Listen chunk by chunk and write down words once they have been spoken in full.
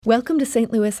Welcome to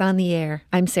St. Louis on the Air.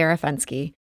 I'm Sarah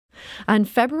Fensky. On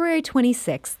February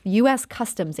 26th, U.S.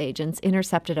 Customs agents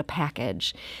intercepted a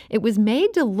package. It was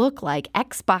made to look like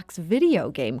Xbox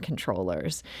video game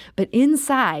controllers, but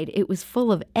inside it was full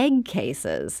of egg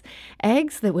cases,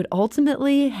 eggs that would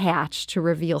ultimately hatch to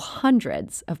reveal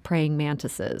hundreds of praying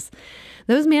mantises.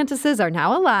 Those mantises are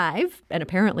now alive, and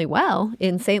apparently well,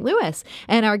 in St. Louis.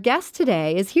 And our guest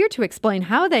today is here to explain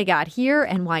how they got here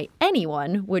and why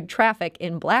anyone would traffic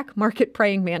in black market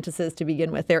praying mantises to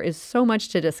begin with. There is so much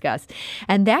to discuss.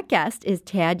 And that guest is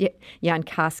Tad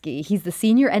Jankowski. He's the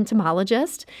senior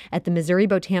entomologist at the Missouri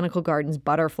Botanical Gardens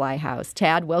Butterfly House.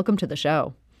 Tad, welcome to the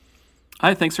show.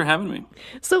 Hi, thanks for having me.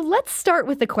 So let's start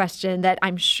with the question that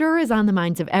I'm sure is on the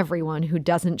minds of everyone who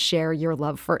doesn't share your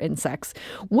love for insects.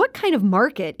 What kind of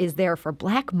market is there for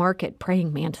black market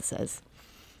praying mantises?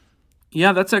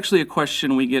 Yeah, that's actually a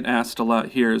question we get asked a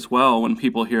lot here as well when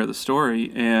people hear the story.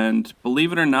 And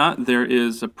believe it or not, there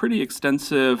is a pretty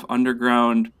extensive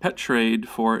underground pet trade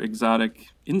for exotic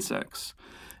insects.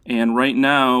 And right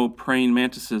now, praying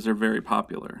mantises are very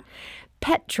popular.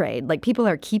 Pet trade, like people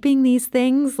are keeping these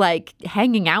things, like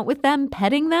hanging out with them,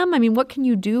 petting them? I mean, what can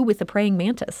you do with a praying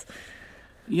mantis?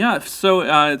 Yeah, so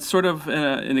it's sort of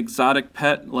an exotic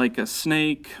pet like a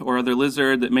snake or other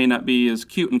lizard that may not be as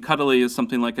cute and cuddly as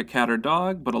something like a cat or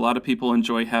dog, but a lot of people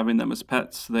enjoy having them as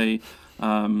pets. They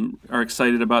are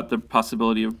excited about the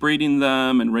possibility of breeding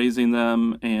them and raising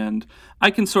them, and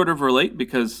I can sort of relate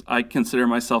because I consider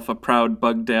myself a proud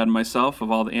bug dad myself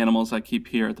of all the animals I keep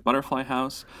here at the Butterfly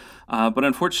House. But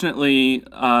unfortunately,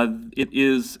 it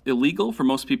is illegal for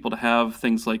most people to have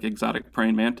things like exotic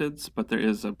praying mantids, but there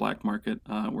is a black market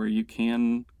where you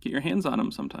can get your hands on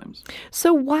them sometimes.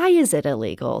 So why is it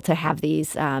illegal to have these,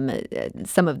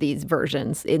 some of these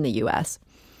versions in the U.S.?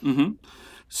 Mm-hmm.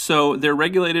 So they're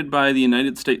regulated by the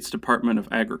United States Department of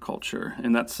Agriculture,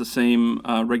 and that's the same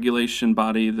regulation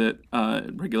body that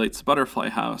regulates the Butterfly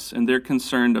House. And they're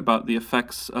concerned about the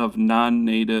effects of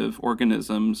non-native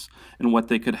organisms and what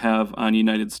they could have on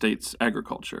United States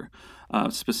agriculture.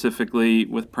 Specifically,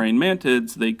 with praying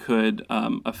mantids, they could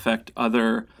affect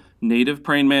other native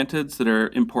praying mantids that are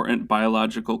important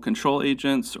biological control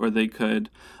agents, or they could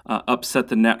upset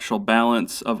the natural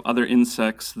balance of other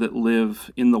insects that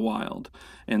live in the wild.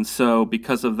 And so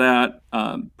because of that,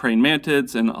 praying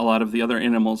mantids and a lot of the other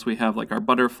animals we have, like our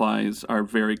butterflies, are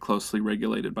very closely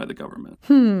regulated by the government.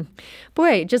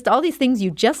 Boy, just all these things you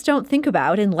just don't think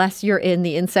about unless you're in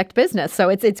the insect business. So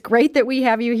it's great that we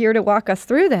have you here to walk us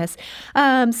through this.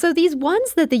 So these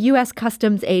ones that the U.S.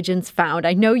 Customs agents found,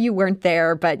 I know you weren't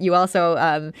there, but you also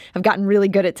have gotten really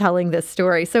good at telling this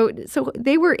story. So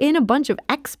they were in a bunch of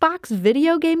Xbox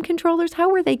video game controllers. How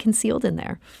were they concealed in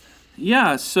there?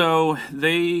 Yeah, so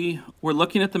they were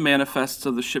looking at the manifests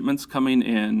of the shipments coming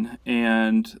in,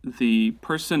 and the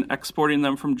person exporting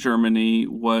them from Germany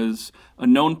was a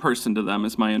known person to them,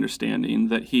 is my understanding,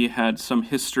 that he had some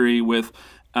history with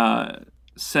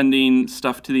sending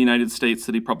stuff to the United States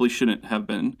that he probably shouldn't have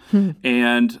been.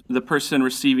 And the person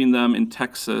receiving them in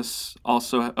Texas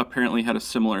also apparently had a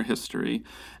similar history.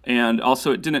 And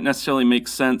also, it didn't necessarily make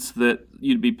sense that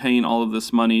you'd be paying all of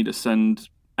this money to send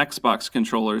Xbox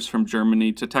controllers from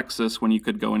Germany to Texas when you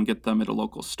could go and get them at a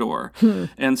local store.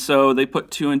 And so they put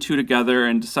two and two together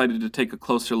and decided to take a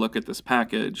closer look at this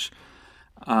package.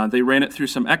 They ran it through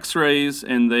some x-rays,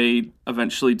 and they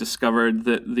eventually discovered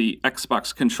that the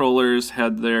Xbox controllers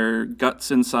had their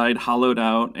guts inside hollowed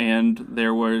out, and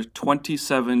there were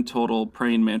 27 total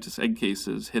praying mantis egg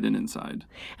cases hidden inside.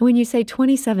 And when you say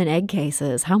 27 egg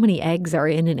cases, how many eggs are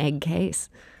in an egg case?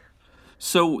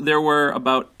 So there were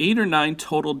about 8 or 9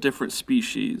 total different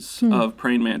species of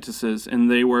praying mantises,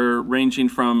 and they were ranging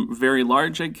from very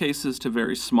large egg cases to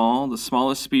very small. The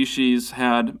smallest species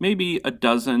had maybe a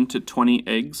dozen to 20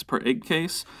 eggs per egg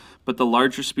case, but the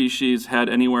larger species had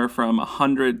anywhere from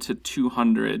 100 to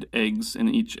 200 eggs in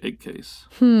each egg case.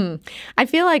 I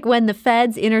feel like when the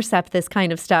feds intercept this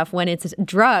kind of stuff, when it's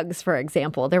drugs, for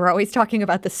example, they were always talking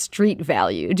about the street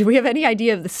value. Do we have any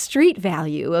idea of the street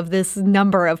value of this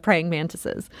number of praying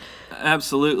mantises?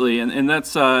 Absolutely, and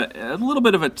that's a little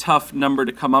bit of a tough number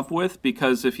to come up with,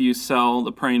 because if you sell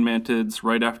the praying mantids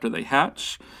right after they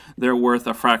hatch, they're worth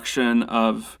a fraction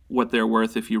of what they're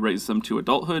worth if you raise them to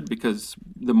adulthood, because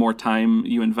the more time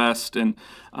you invest, and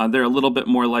they're a little bit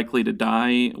more likely to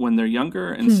die when they're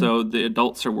younger, and so the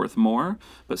adults are worth more.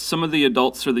 But some of the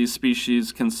adults for these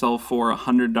species can sell for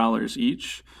 $100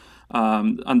 each.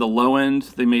 On the low end,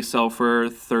 they may sell for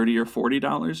 $30 or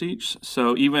 $40 each.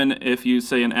 So even if you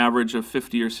say an average of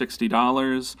 $50 or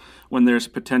 $60, when there's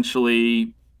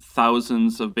potentially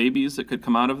thousands of babies that could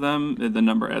come out of them, the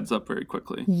number adds up very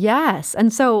quickly. Yes.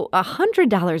 And so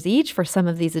 $100 each for some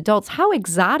of these adults. How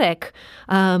exotic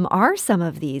are some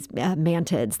of these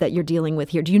mantids that you're dealing with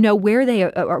here? Do you know where they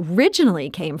originally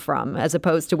came from as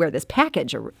opposed to where this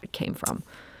package came from?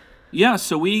 Yeah,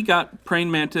 so we got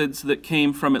praying mantids that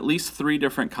came from at least 3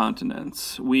 different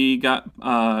continents. We got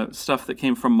stuff that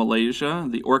came from Malaysia,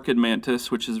 the orchid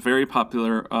mantis, which is very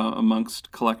popular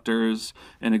amongst collectors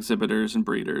and exhibitors and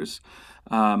breeders.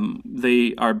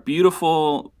 They are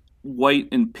beautiful white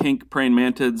and pink praying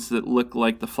mantids that look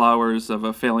like the flowers of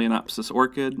a Phalaenopsis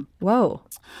orchid. Whoa.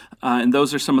 And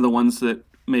those are some of the ones that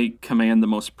may command the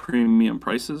most premium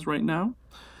prices right now.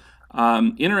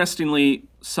 Interestingly,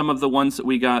 some of the ones that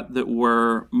we got that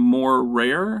were more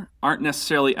rare aren't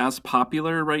necessarily as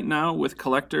popular right now with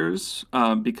collectors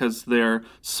because they're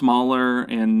smaller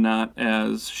and not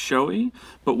as showy.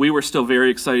 But we were still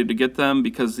very excited to get them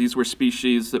because these were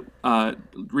species that,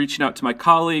 reaching out to my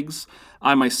colleagues,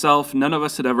 I myself, none of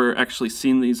us had ever actually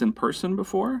seen these in person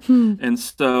before. And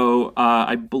so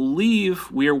I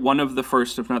believe we are one of the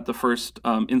first, if not the first,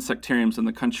 insectariums in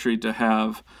the country to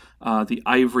have the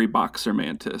ivory boxer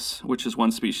mantis, which is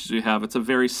one species we have. It's a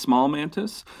very small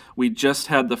mantis. We just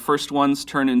had the first ones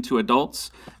turn into adults,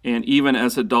 and even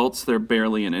as adults, they're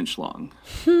barely an inch long.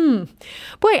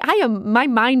 Boy, my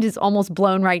mind is almost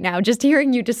blown right now just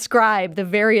hearing you describe the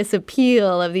various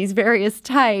appeal of these various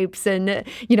types, and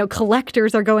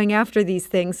collectors are going after these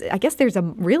things. I guess there's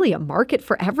really a market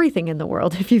for everything in the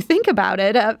world if you think about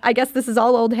it. I guess this is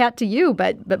all old hat to you,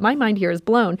 but my mind here is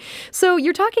blown. So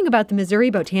you're talking about the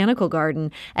Missouri Botanical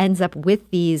Garden ends up with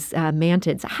these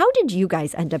mantids. How did you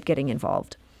guys end up getting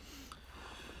involved?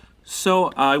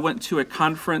 So I went to a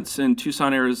conference in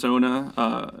Tucson,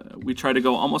 Arizona. We try to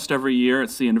go almost every year.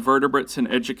 It's the Invertebrates in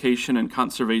Education and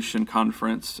Conservation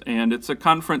Conference. And it's a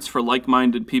conference for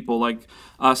like-minded people like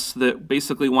us that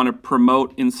basically want to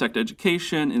promote insect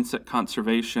education, insect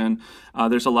conservation.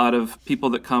 There's a lot of people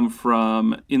that come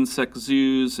from insect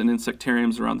zoos and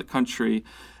insectariums around the country.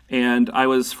 And I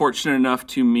was fortunate enough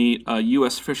to meet a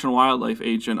U.S. Fish and Wildlife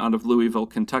agent out of Louisville,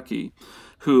 Kentucky,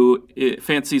 who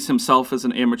fancies himself as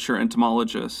an amateur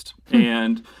entomologist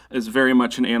and is very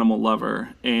much an animal lover.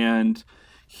 And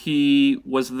he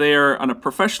was there on a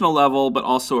professional level, but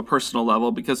also a personal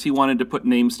level, because he wanted to put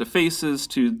names to faces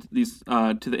to these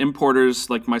to the importers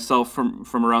like myself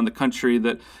from around the country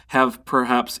that have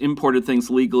perhaps imported things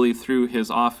legally through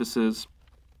his offices.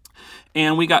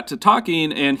 And we got to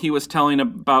talking, and he was telling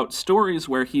about stories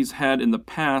where he's had in the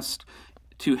past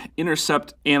to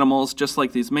intercept animals just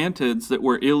like these mantids that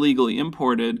were illegally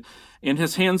imported, and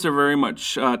his hands are very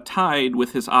much tied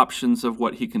with his options of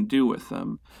what he can do with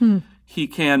them. He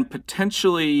can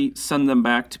potentially send them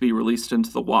back to be released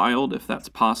into the wild if that's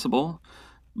possible.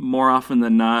 More often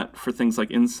than not, for things like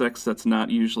insects, that's not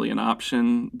usually an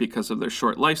option because of their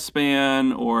short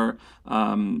lifespan or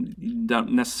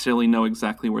don't necessarily know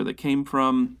exactly where they came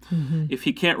from. If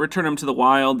he can't return them to the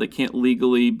wild, they can't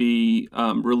legally be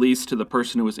released to the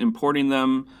person who was importing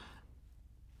them.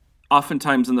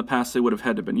 Oftentimes in the past, they would have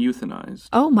had to have been euthanized.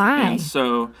 Oh, my. And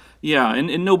so, yeah,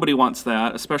 and nobody wants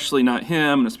that, especially not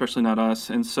him and especially not us.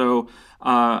 And so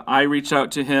I reached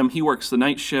out to him. He works the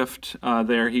night shift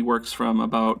there. He works from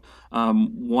about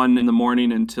 1 in the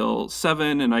morning until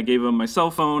 7, and I gave him my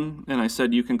cell phone, and I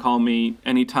said, you can call me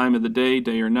any time of the day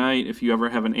or night. If you ever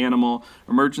have an animal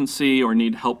emergency or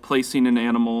need help placing an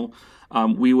animal,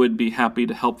 we would be happy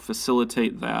to help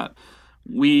facilitate that.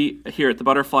 We here at the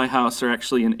Butterfly House are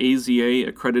actually an AZA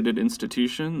accredited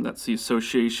institution. That's the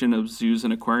Association of Zoos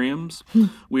and Aquariums.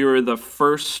 We were the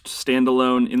first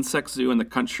standalone insect zoo in the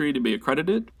country to be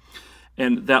accredited,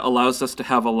 and that allows us to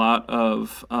have a lot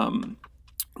of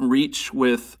reach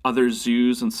with other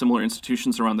zoos and similar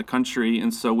institutions around the country.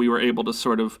 And so we were able to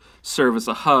sort of serve as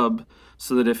a hub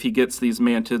so that if he gets these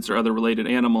mantids or other related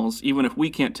animals, even if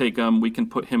we can't take them, we can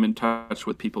put him in touch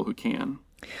with people who can.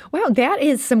 Wow, that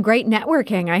is some great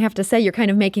networking. I have to say, you're kind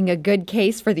of making a good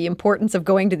case for the importance of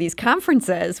going to these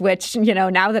conferences, which,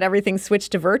 now that everything's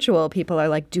switched to virtual, people are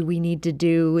like, do we need to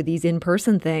do these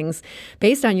in-person things?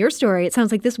 Based on your story, it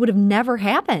sounds like this would have never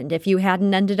happened if you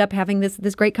hadn't ended up having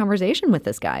this great conversation with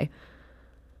this guy.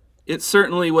 It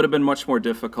certainly would have been much more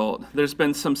difficult. There's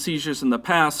been some seizures in the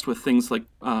past with things like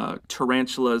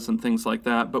tarantulas and things like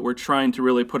that, but we're trying to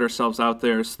really put ourselves out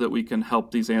there so that we can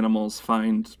help these animals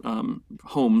find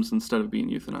homes instead of being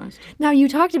euthanized. Now, you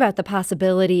talked about the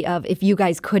possibility of if you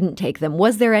guys couldn't take them.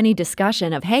 Was there any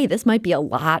discussion of, hey, this might be a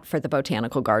lot for the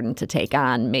botanical garden to take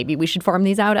on. Maybe we should farm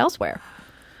these out elsewhere?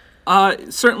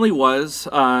 It certainly was.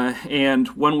 And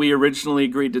when we originally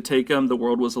agreed to take them, the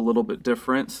world was a little bit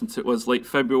different since it was late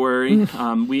February.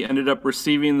 We ended up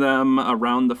receiving them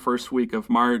around the first week of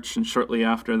March, and shortly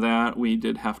after that, we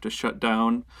did have to shut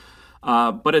down.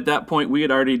 But at that point, we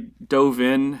had already dove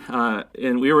in,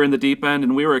 and we were in the deep end,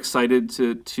 and we were excited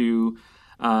to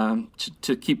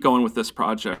keep going with this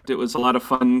project. It was a lot of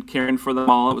fun caring for them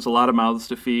all. It was a lot of mouths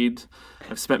to feed.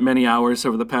 I've spent many hours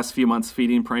over the past few months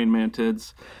feeding praying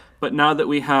mantids. But now that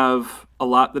we have a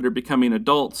lot that are becoming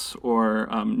adults or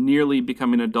nearly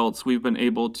becoming adults, we've been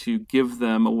able to give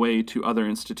them away to other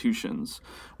institutions.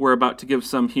 We're about to give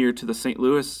some here to the St.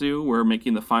 Louis Zoo. We're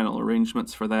making the final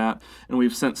arrangements for that. And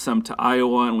we've sent some to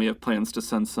Iowa, and we have plans to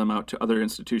send some out to other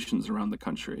institutions around the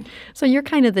country. So you're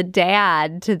kind of the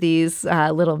dad to these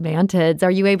little mantids.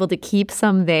 Are you able to keep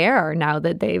some there now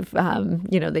that they've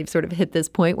sort of hit this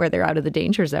point where they're out of the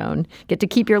danger zone? Get to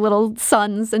keep your little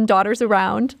sons and daughters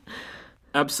around?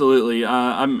 Absolutely.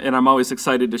 I'm always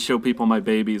excited to show people my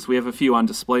babies. We have a few on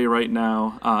display right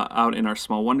now out in our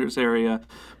Small Wonders area,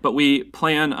 but we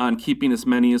plan on keeping as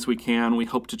many as we can. We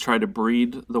hope to try to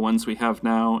breed the ones we have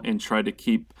now and try to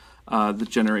keep the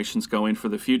generations going for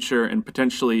the future. And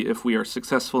potentially, if we are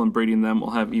successful in breeding them, we'll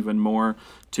have even more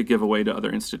to give away to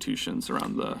other institutions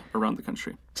around the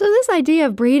country. So this idea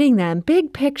of breeding them,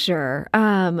 big picture,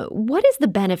 what is the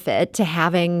benefit to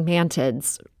having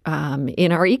mantids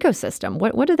in our ecosystem?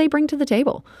 What do they bring to the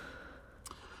table?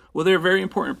 Well, they're very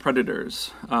important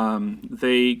predators.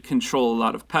 They control a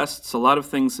lot of pests. A lot of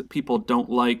things that people don't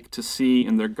like to see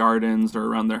in their gardens or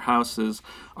around their houses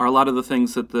are a lot of the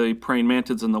things that the praying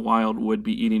mantids in the wild would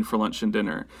be eating for lunch and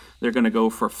dinner. They're going to go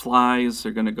for flies.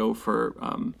 They're going to go for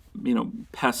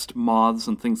pest moths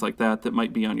and things like that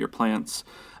might be on your plants.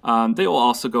 They will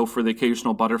also go for the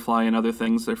occasional butterfly and other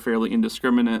things. They're fairly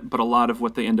indiscriminate, but a lot of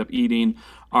what they end up eating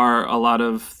are a lot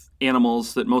of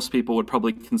animals that most people would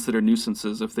probably consider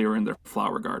nuisances if they were in their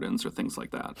flower gardens or things like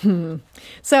that.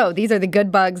 So these are the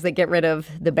good bugs that get rid of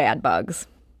the bad bugs.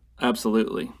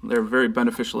 Absolutely. They're very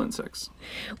beneficial insects.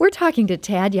 We're talking to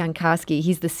Tad Jankowski.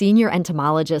 He's the senior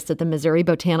entomologist at the Missouri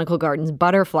Botanical Gardens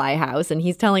Butterfly House, and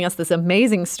he's telling us this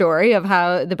amazing story of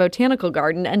how the botanical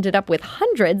garden ended up with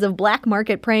hundreds of black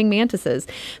market praying mantises.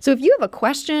 So if you have a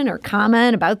question or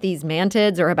comment about these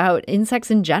mantids or about insects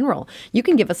in general, you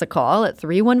can give us a call at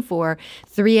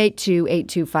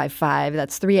 314-382-8255.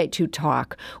 That's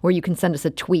 382-TALK. Or you can send us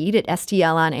a tweet at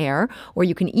STL on air, or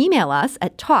you can email us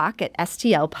at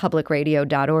talk@stlpublicradio.org.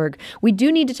 We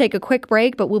do need to take a quick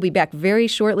break, but we'll be back very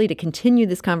shortly to continue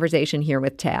this conversation here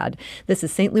with Tad. This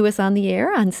is St. Louis on the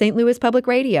Air on St. Louis Public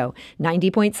Radio,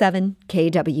 90.7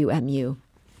 KWMU.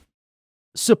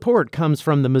 Support comes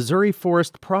from the Missouri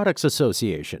Forest Products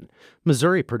Association.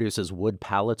 Missouri produces wood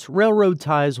pallets, railroad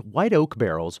ties, white oak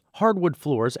barrels, hardwood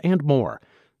floors, and more.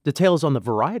 Details on the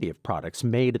variety of products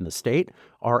made in the state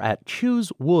are at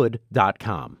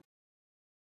choosewood.com.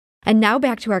 And now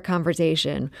back to our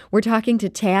conversation. We're talking to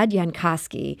Tad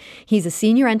Jankowski. He's a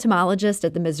senior entomologist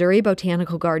at the Missouri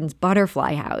Botanical Gardens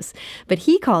Butterfly House, but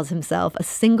he calls himself a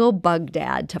single bug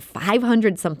dad to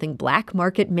 500-something black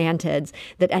market mantids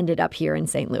that ended up here in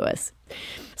St. Louis.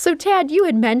 So, Tad, you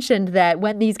had mentioned that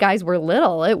when these guys were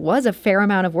little, it was a fair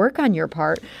amount of work on your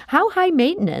part. How high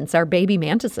maintenance are baby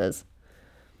mantises?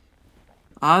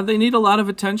 They need a lot of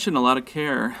attention, a lot of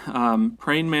care.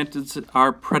 Praying mantids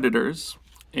are predators,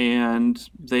 and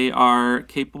they are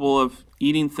capable of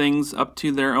eating things up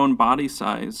to their own body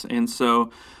size. And so,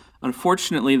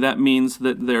 unfortunately, that means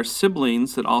that their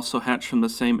siblings that also hatch from the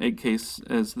same egg case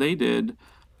as they did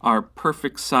are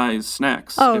perfect-sized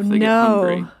snacks if they get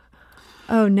hungry.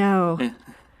 Oh, no.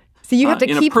 So you have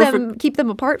to keep them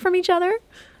apart from each other?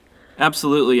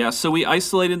 Absolutely, yes. So we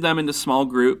isolated them into small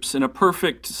groups. In a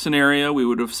perfect scenario, we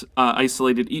would have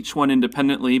isolated each one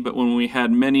independently, but when we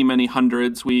had many, many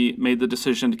hundreds, we made the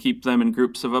decision to keep them in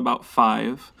groups of about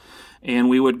 5. And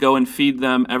we would go and feed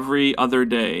them every other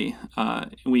day.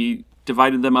 We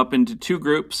divided them up into 2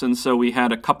 groups, and so we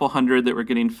had a couple hundred that were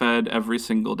getting fed every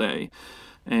single day.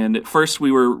 And at first,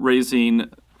 we were raising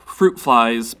fruit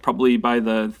flies probably by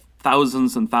the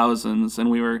thousands and thousands,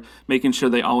 and we were making sure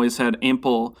they always had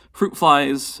ample fruit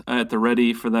flies at the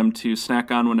ready for them to snack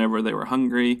on whenever they were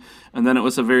hungry. And then it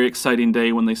was a very exciting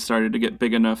day when they started to get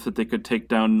big enough that they could take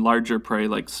down larger prey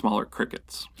like smaller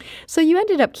crickets. So you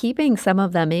ended up keeping some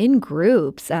of them in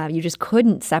groups. You just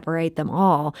couldn't separate them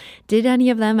all. Did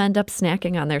any of them end up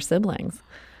snacking on their siblings?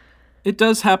 It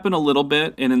does happen a little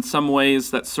bit, and in some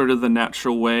ways that's sort of the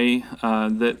natural way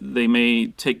that they may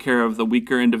take care of the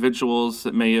weaker individuals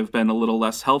that may have been a little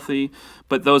less healthy.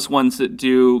 But those ones that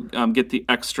do get the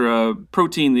extra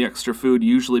protein, the extra food,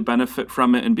 usually benefit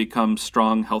from it and become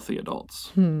strong, healthy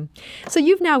adults. So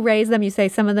you've now raised them. You say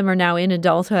some of them are now in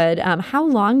adulthood. How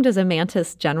long does a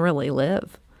mantis generally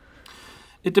live?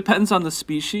 It depends on the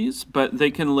species, but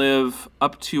they can live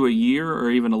up to a year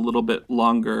or even a little bit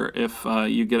longer if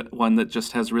you get one that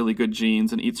just has really good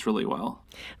genes and eats really well.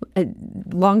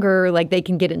 Longer, like they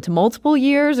can get into multiple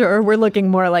years, or we're looking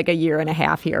more like a year and a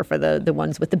half here for the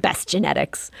ones with the best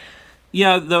genetics?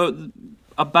 Yeah,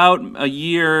 about a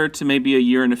year to maybe a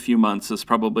year and a few months is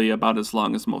probably about as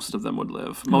long as most of them would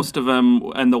live. Most of them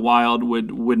in the wild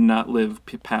would not live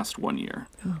past 1 year.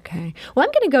 Okay. Well,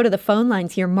 I'm going to go to the phone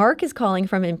lines here. Mark is calling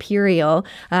from Imperial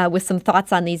with some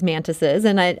thoughts on these mantises.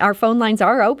 And our phone lines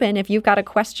are open. If you've got a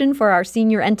question for our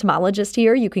senior entomologist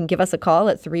here, you can give us a call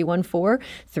at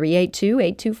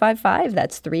 314-382-8255.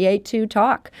 That's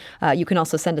 382-TALK. You can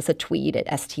also send us a tweet at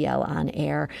STL on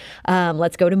air.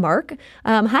 Let's go to Mark.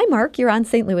 Hi, Mark. You're on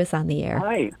St. Louis on the air.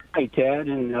 Hi, Ted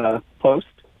and Post.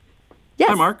 Yes.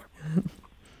 Hi, Mark.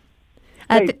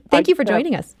 Thank you for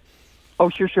joining us. Oh,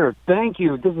 sure. Thank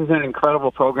you. This is an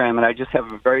incredible program, and I just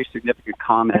have a very significant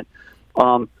comment.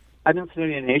 I've been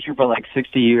studying nature for like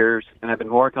 60 years, and I've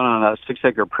been working on a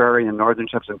 6-acre prairie in northern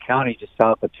Jefferson County, just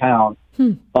south of town.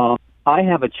 I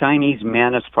have a Chinese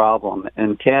mantis problem,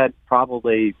 and Ted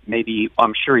probably, maybe,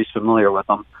 I'm sure he's familiar with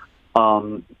them.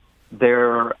 They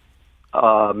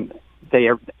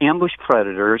are ambush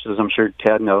predators, as I'm sure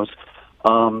Ted knows.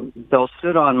 They'll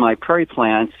sit on my prairie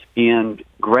plants and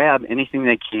grab anything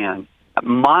they can.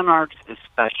 Monarchs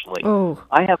especially. Oh.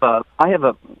 I have a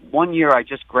 1 year I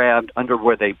just grabbed under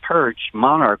where they perch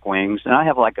monarch wings, and I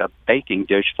have like a baking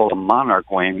dish full of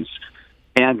monarch wings.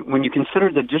 And when you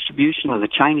consider the distribution of the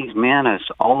Chinese mantis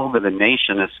all over the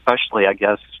nation, especially I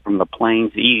guess from the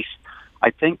plains east,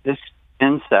 I think this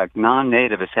insect,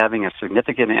 non-native, is having a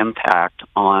significant impact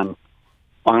on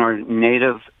our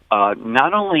native,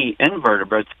 not only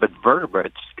invertebrates, but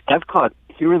vertebrates. I've caught,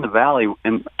 here in the valley,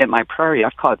 at my prairie,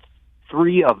 I've caught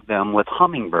 3 of them with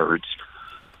hummingbirds.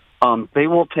 They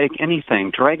will take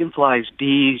anything, dragonflies,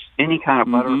 bees, any kind of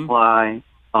butterfly.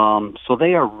 So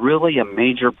they are really a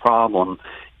major problem.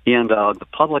 And the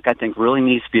public, I think, really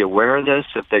needs to be aware of this.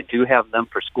 If they do have them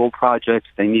for school projects,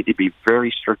 they need to be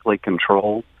very strictly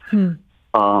controlled.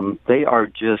 They are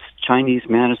just Chinese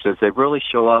mantises. They really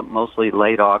show up mostly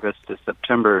late August to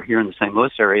September here in the St.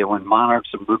 Louis area when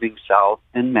monarchs are moving south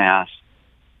en masse,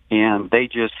 and they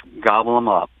just gobble them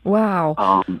up.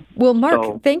 Wow. Well,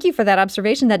 Mark, thank you for that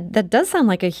observation. That does sound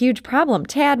like a huge problem.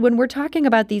 Tad, when we're talking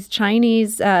about these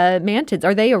Chinese mantids,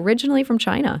 are they originally from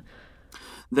China?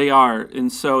 They are,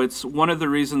 and so it's one of the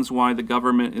reasons why the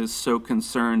government is so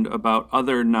concerned about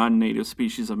other non-native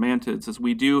species of mantids, is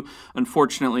we do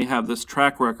unfortunately have this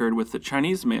track record with the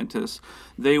Chinese mantis.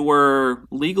 They were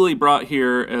legally brought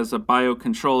here as a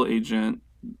biocontrol agent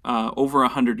over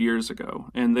 100 years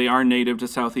ago, and they are native to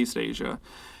Southeast Asia.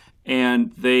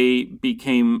 And they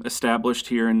became established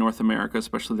here in North America,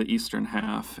 especially the eastern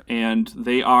half, and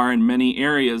they are in many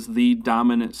areas the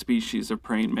dominant species of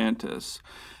praying mantis.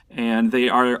 And they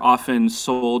are often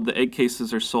sold, the egg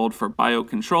cases are sold for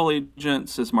biocontrol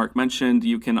agents. As Mark mentioned,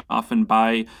 you can often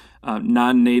buy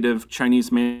non-native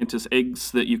Chinese mantis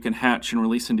eggs that you can hatch and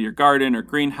release into your garden or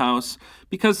greenhouse,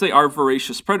 because they are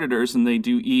voracious predators and they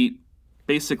do eat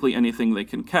basically anything they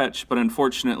can catch. But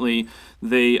unfortunately,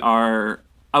 they are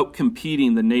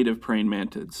outcompeting the native praying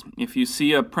mantids. If you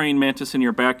see a praying mantis in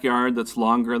your backyard that's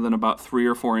longer than about 3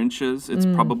 or 4 inches, it's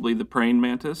probably the praying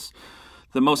mantis.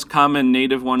 The most common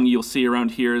native one you'll see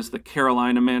around here is the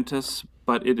Carolina mantis,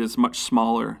 but it is much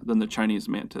smaller than the Chinese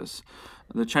mantis.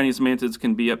 The Chinese mantids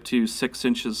can be up to 6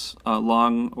 inches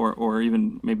long, or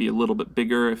even maybe a little bit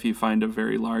bigger if you find a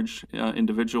very large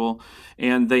individual.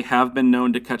 And they have been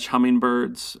known to catch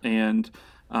hummingbirds, and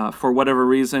for whatever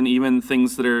reason, even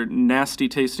things that are nasty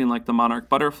tasting like the monarch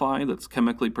butterfly that's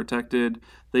chemically protected,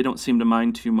 they don't seem to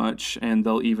mind too much, and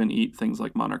they'll even eat things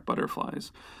like monarch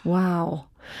butterflies. Wow.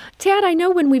 Tad, I know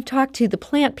when we've talked to the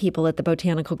plant people at the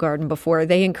Botanical Garden before,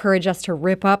 they encourage us to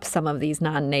rip up some of these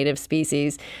non-native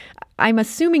species. I'm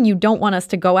assuming you don't want us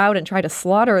to go out and try to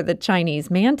slaughter the Chinese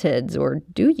mantids, or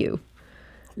do you?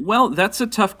 Well, that's a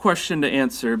tough question to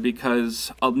answer,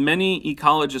 because many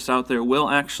ecologists out there will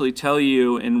actually tell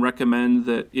you and recommend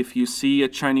that if you see a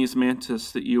Chinese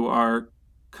mantis that you are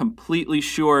completely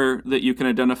sure that you can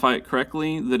identify it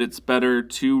correctly, that it's better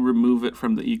to remove it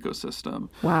from the ecosystem.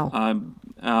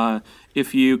 Wow.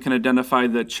 If you can identify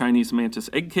the Chinese mantis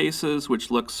egg cases,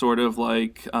 which look sort of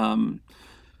like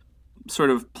sort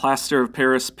of plaster of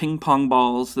Paris ping pong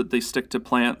balls that they stick to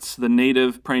plants, the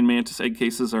native praying mantis egg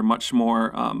cases are much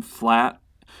more flat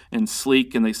and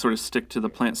sleek, and they sort of stick to the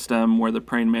plant stem, where the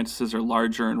praying mantises are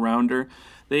larger and rounder.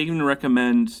 They even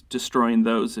recommend destroying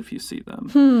those if you see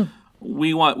them.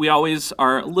 We always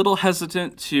are a little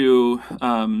hesitant to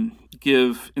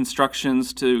give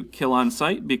instructions to kill on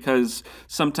site, because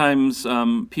sometimes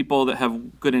people that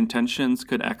have good intentions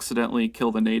could accidentally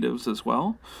kill the natives as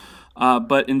well.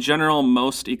 But in general,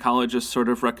 most ecologists sort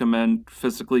of recommend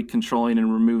physically controlling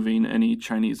and removing any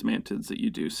Chinese mantids that you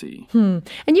do see. And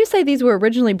you say these were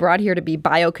originally brought here to be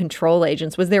biocontrol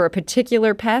agents. Was there a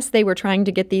particular pest they were trying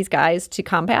to get these guys to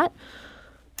combat?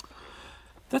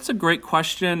 That's a great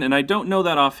question, and I don't know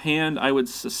that offhand. I would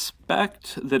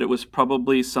suspect that it was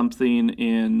probably something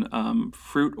in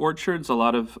fruit orchards. A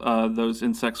lot of those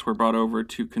insects were brought over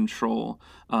to control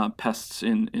pests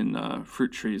in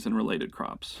fruit trees and related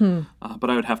crops. But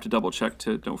I would have to double check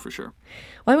to know for sure.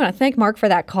 Well, I want to thank Mark for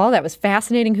that call. That was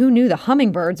fascinating. Who knew the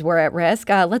hummingbirds were at risk?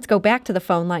 Let's go back to the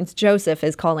phone lines. Joseph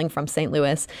is calling from St.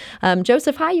 Louis.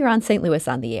 Joseph, hi, you're on St. Louis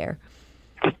on the air.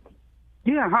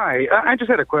 Yeah, hi. I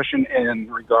just had a question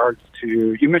in regards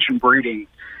to, you mentioned breeding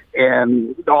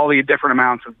and all the different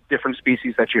amounts of different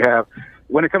species that you have.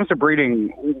 When it comes to breeding,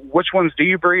 which ones do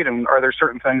you breed, and are there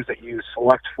certain things that you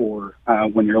select for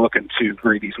when you're looking to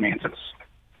breed these mantis?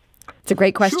 It's a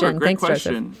great question. Sure, great Thanks,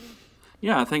 question. Joseph.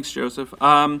 Yeah, thanks, Joseph.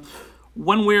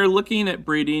 When we're looking at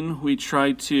breeding, we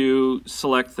try to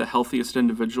select the healthiest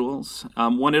individuals.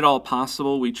 When at all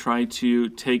possible, we try to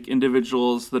take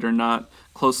individuals that are not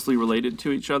closely related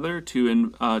to each other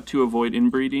to avoid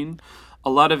inbreeding. A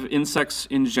lot of insects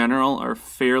in general are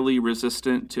fairly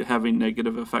resistant to having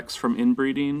negative effects from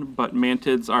inbreeding, but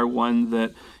mantids are one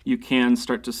that you can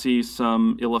start to see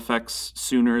some ill effects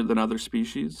sooner than other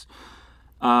species.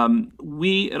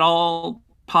 We, at all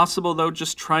possible, though,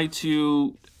 just try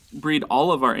to breed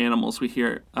all of our animals we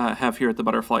have here at the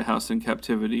Butterfly House in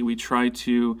captivity. We try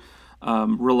to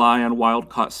rely on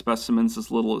wild-caught specimens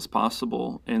as little as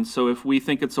possible. And so if we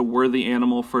think it's a worthy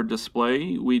animal for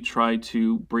display, we try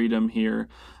to breed them here.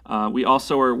 We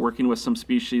also are working with some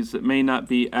species that may not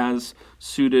be as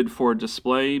suited for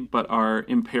display, but are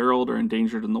imperiled or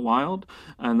endangered in the wild,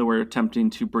 and then we're attempting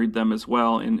to breed them as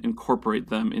well and incorporate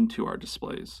them into our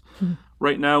displays.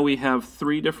 Right now, we have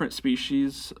 3 different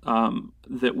species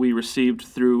that we received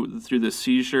through the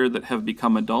seizure that have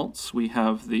become adults. We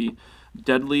have the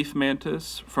deadleaf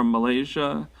mantis from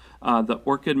Malaysia, the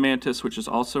orchid mantis, which is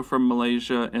also from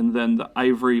Malaysia, and then the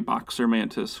ivory boxer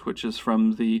mantis, which is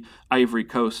from the Ivory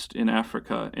Coast in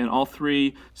Africa. And all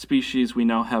 3 species we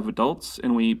now have adults,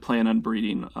 and we plan on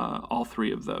breeding all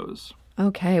 3 of those.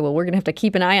 Okay, well, we're going to have to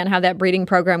keep an eye on how that breeding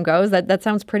program goes. That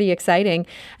sounds pretty exciting.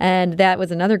 And that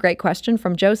was another great question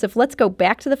from Joseph. Let's go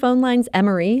back to the phone lines.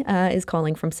 Emery is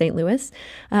calling from St. Louis.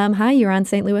 Hi, you're on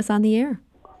St. Louis on the air.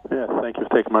 Yes, thank you for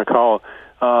taking my call.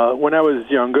 When I was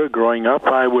younger, growing up,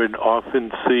 I would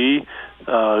often see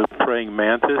praying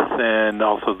mantis and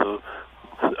also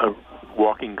the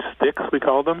walking sticks, we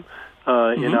call them,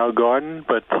 in our garden.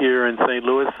 But here in St.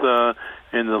 Louis,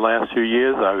 in the last few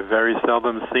years, I've very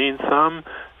seldom seen some,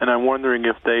 and I'm wondering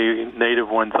if the native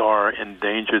ones are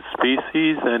endangered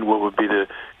species and what would be the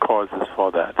causes for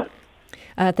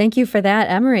that. Thank you for that,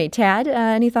 Emery. Tad,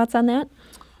 any thoughts on that?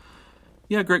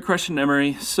 Yeah, great question,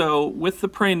 Emery. So with the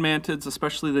praying mantids,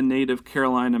 especially the native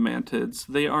Carolina mantids,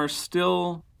 they are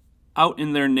still out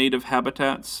in their native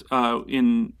habitats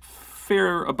in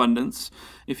fair abundance.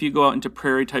 If you go out into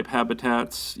prairie-type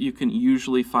habitats, you can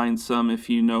usually find some if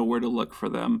you know where to look for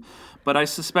them. But I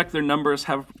suspect their numbers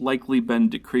have likely been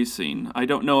decreasing. I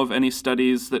don't know of any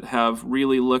studies that have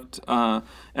really looked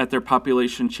at their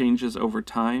population changes over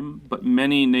time, but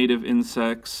many native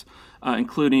insects,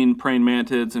 including praying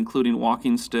mantids, including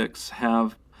walking sticks,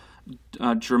 have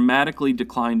dramatically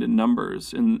declined in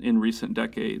numbers in recent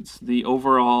decades. The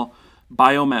overall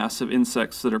biomass of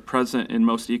insects that are present in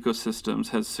most ecosystems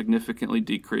has significantly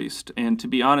decreased. And to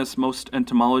be honest, most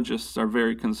entomologists are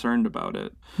very concerned about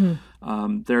it.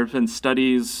 There have been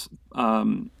studies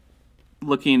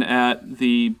looking at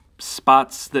the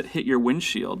spots that hit your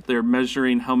windshield. They're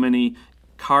measuring how many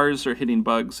cars are hitting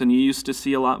bugs, and you used to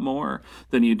see a lot more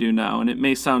than you do now. And it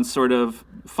may sound sort of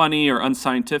funny or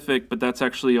unscientific, but that's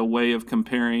actually a way of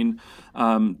comparing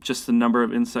just the number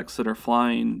of insects that are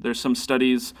flying. There's some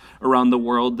studies around the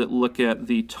world that look at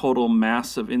the total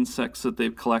mass of insects that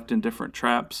they've collected in different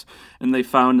traps, and they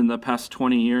found in the past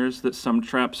 20 years that some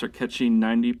traps are catching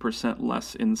 90%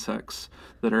 less insects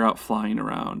that are out flying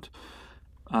around.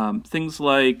 Things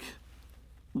like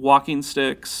walking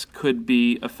sticks could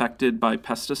be affected by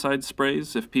pesticide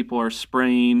sprays. If people are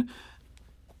spraying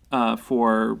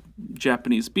for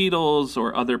Japanese beetles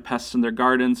or other pests in their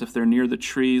gardens, if they're near the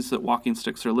trees that walking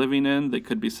sticks are living in, they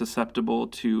could be susceptible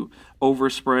to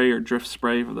overspray or drift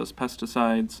spray for those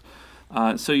pesticides.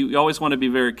 So you always want to be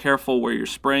very careful where you're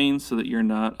spraying so that you're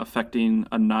not affecting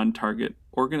a non-target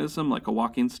organism like a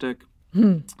walking stick.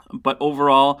 But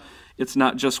overall, it's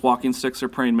not just walking sticks or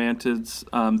praying mantids.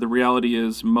 The reality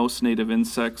is most native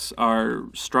insects are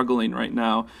struggling right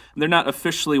now. They're not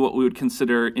officially what we would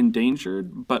consider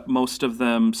endangered, but most of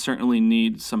them certainly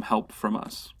need some help from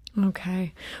us.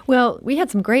 Okay. Well, we had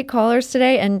some great callers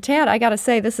today. And Tad, I got to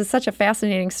say, this is such a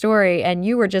fascinating story. And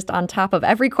you were just on top of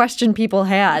every question people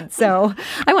had. So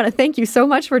I want to thank you so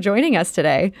much for joining us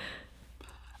today.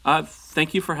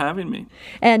 Thank you for having me.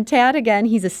 And Tad, again,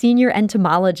 he's a senior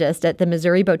entomologist at the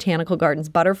Missouri Botanical Gardens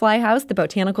Butterfly House. The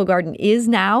Botanical Garden is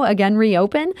now again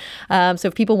reopened. So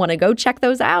if people want to go check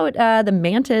those out, the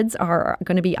mantids are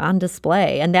going to be on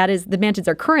display. And that is, the mantids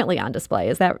are currently on display.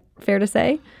 Is that fair to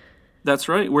say? That's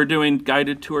right. We're doing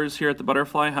guided tours here at the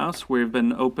Butterfly House. We've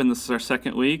been open. This is our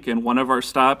second week, and one of our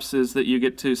stops is that you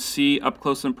get to see up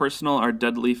close and personal our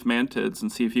dead leaf mantids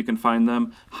and see if you can find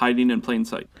them hiding in plain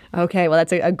sight. Okay, well,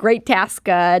 that's a great task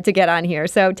to get on here.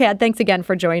 So, Tad, thanks again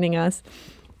for joining us.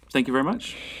 Thank you very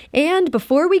much. And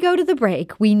before we go to the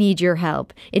break, we need your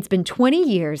help. It's been 20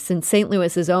 years since St.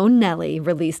 Louis's own Nelly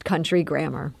released Country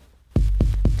Grammar.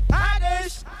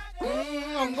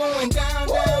 I'm going down,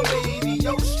 down, baby.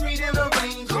 Yo, street in a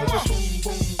Range Rover. Boom,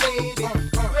 boom, baby.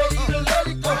 Ready to let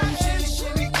it go. Shimmy,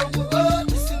 shimmy, go, go,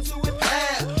 listen to it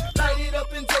pad. Light it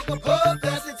up and take a puff.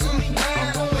 Pass it to me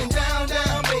now. I'm going down,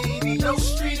 down, baby. Yo,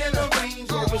 street in a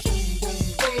Range Rover.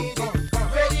 Boom, boom,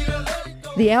 baby. Ready to let it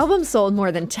go. The album sold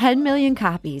more than 10 million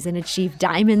copies and achieved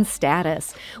diamond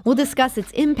status. We'll discuss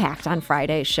its impact on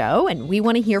Friday's show, and we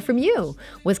want to hear from you.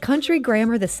 Was Country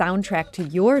Grammar the soundtrack to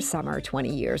your summer 20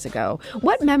 years ago?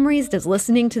 What memories does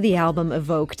listening to the album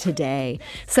evoke today?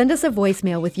 Send us a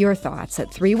voicemail with your thoughts at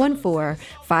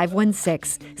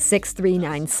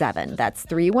 314-516-6397. That's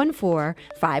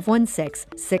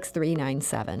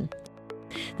 314-516-6397.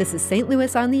 This is St.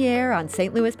 Louis on the Air on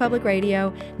St. Louis Public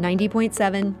Radio,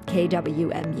 90.7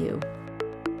 KWMU.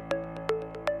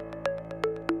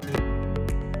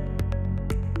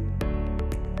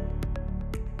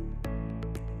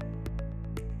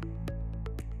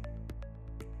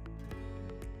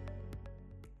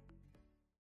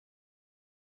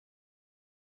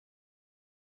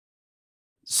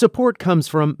 Support comes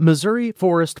from Missouri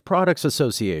Forest Products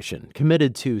Association,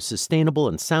 committed to sustainable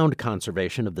and sound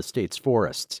conservation of the state's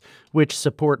forests, which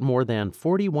support more than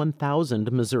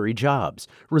 41,000 Missouri jobs,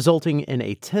 resulting in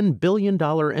a $10 billion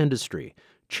industry.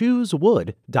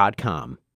 ChooseWood.com.